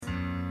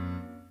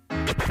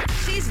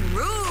She's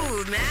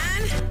rude,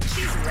 man.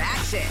 She's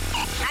ratchet.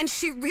 And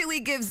she really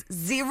gives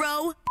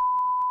zero.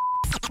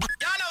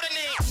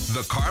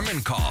 The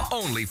Carmen Call,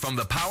 only from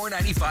the Power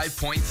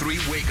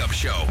 95.3 Wake Up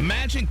Show.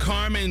 Imagine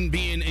Carmen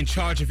being in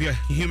charge of your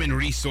human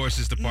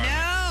resources department.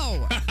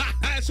 No.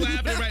 That's what's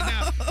happening right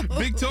now.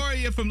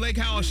 Victoria from Lake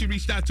Howell, she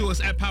reached out to us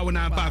at Power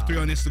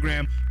 953 on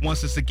Instagram,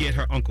 wants us to get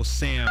her Uncle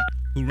Sam,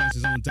 who runs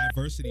his own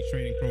diversity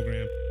training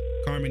program.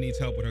 Carmen needs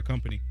help with her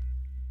company.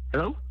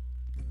 Hello?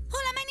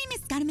 Hola, my name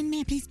is Carmen.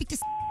 May I please speak to...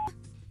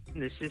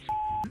 This is...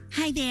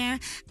 Hi there.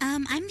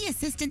 I'm the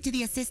assistant to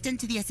the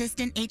assistant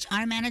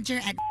HR manager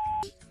at...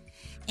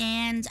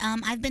 And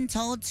I've been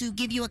told to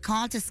give you a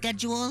call to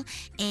schedule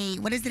a,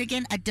 what is it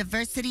again? A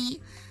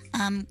diversity...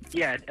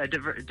 Yeah, a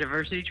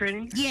diversity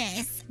training?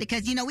 Yes,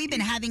 because, you know, we've been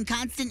having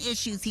constant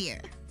issues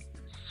here.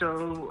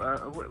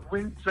 So,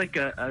 when's like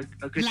a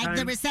good time? Like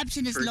the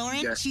receptionist, for,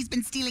 Lauren, she's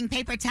been stealing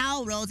paper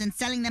towel rolls and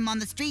selling them on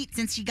the street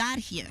since she got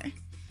here.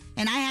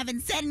 And I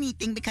haven't said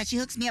anything because she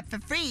hooks me up for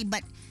free,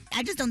 but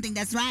I just don't think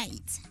that's right.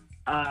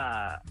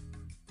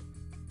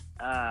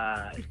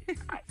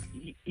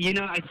 You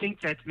know, I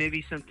think that's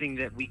maybe something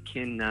that we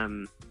can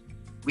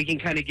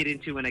kind of get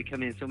into when I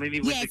come in. So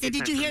maybe. Yes. So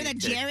did you hear that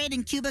Jared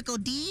in Cubicle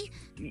D?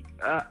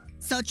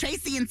 So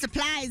Tracy in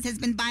Supplies has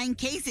been buying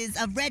cases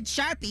of red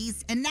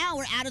Sharpies, and now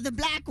we're out of the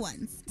black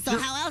ones. So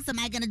how else am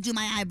I gonna do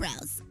my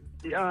eyebrows?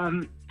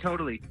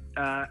 Totally.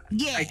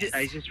 Yes.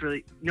 I just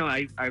really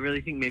I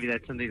really think maybe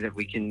that's something that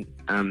we can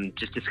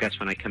just discuss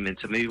when I come in.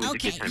 So maybe when's a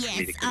good time for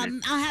me to come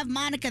in? I'll have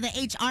Monica, the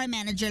HR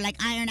manager,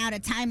 iron out a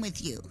time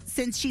with you,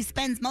 since she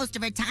spends most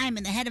of her time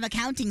in the head of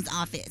accounting's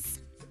office.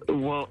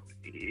 Well,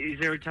 is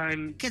there a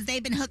time? Because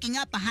they've been hooking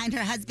up behind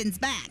her husband's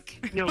back.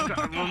 No,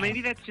 well,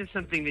 maybe that's just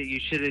something that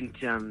you shouldn't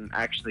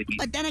actually be.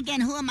 But then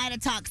again, who am I to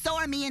talk? So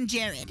are me and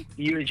Jared.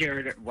 You and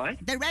Jared are what?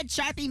 The red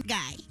Sharpie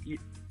guy.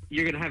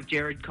 You're going to have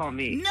Jared call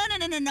me?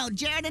 No.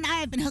 Jared and I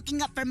have been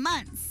hooking up for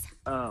months.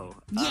 Oh.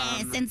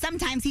 Yes, and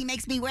sometimes he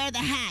makes me wear the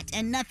hat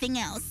and nothing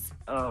else.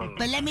 Oh.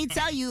 But let me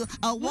tell you,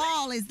 a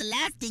wall is the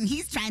last thing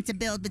he's trying to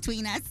build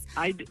between us.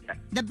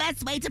 The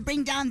best way to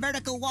bring down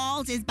vertical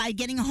walls is by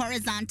getting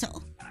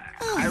horizontal.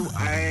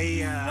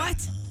 What?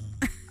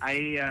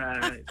 Is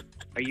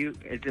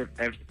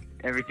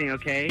everything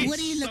okay? What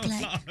do you look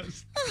like?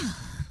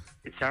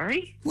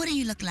 Sorry? What do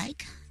you look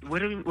like? What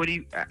do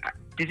you,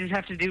 does this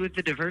have to do with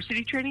the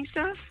diversity training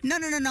stuff? No,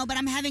 but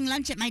I'm having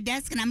lunch at my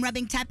desk and I'm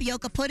rubbing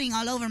tapioca pudding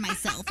all over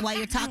myself while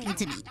you're talking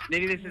to me.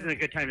 Maybe this isn't a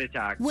good time to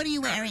talk. What are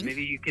you wearing?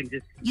 Maybe you can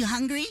just... You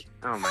hungry?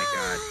 Oh, my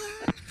God.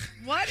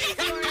 What is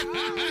going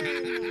on?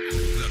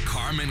 The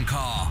Carmen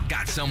Call.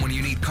 Got someone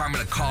you need Carmen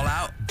to call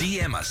out?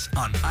 DM us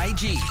on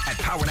IG at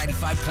Power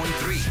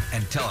 95.3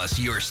 and tell us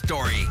your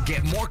story.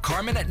 Get more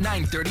Carmen at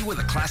 9:30 with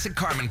a classic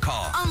Carmen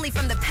Call. Only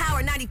from the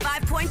Power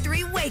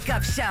 95.3 Wake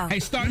Up Show. Hey,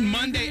 starting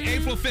Monday,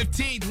 April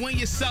 15th, win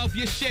yourself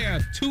your share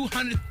of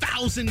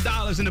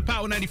 $200,000 in the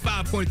Power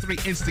 95.3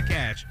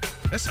 Instacash.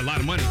 That's a lot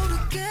of money.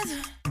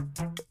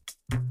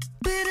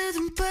 Better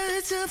than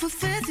birds of a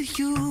feather,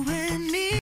 you and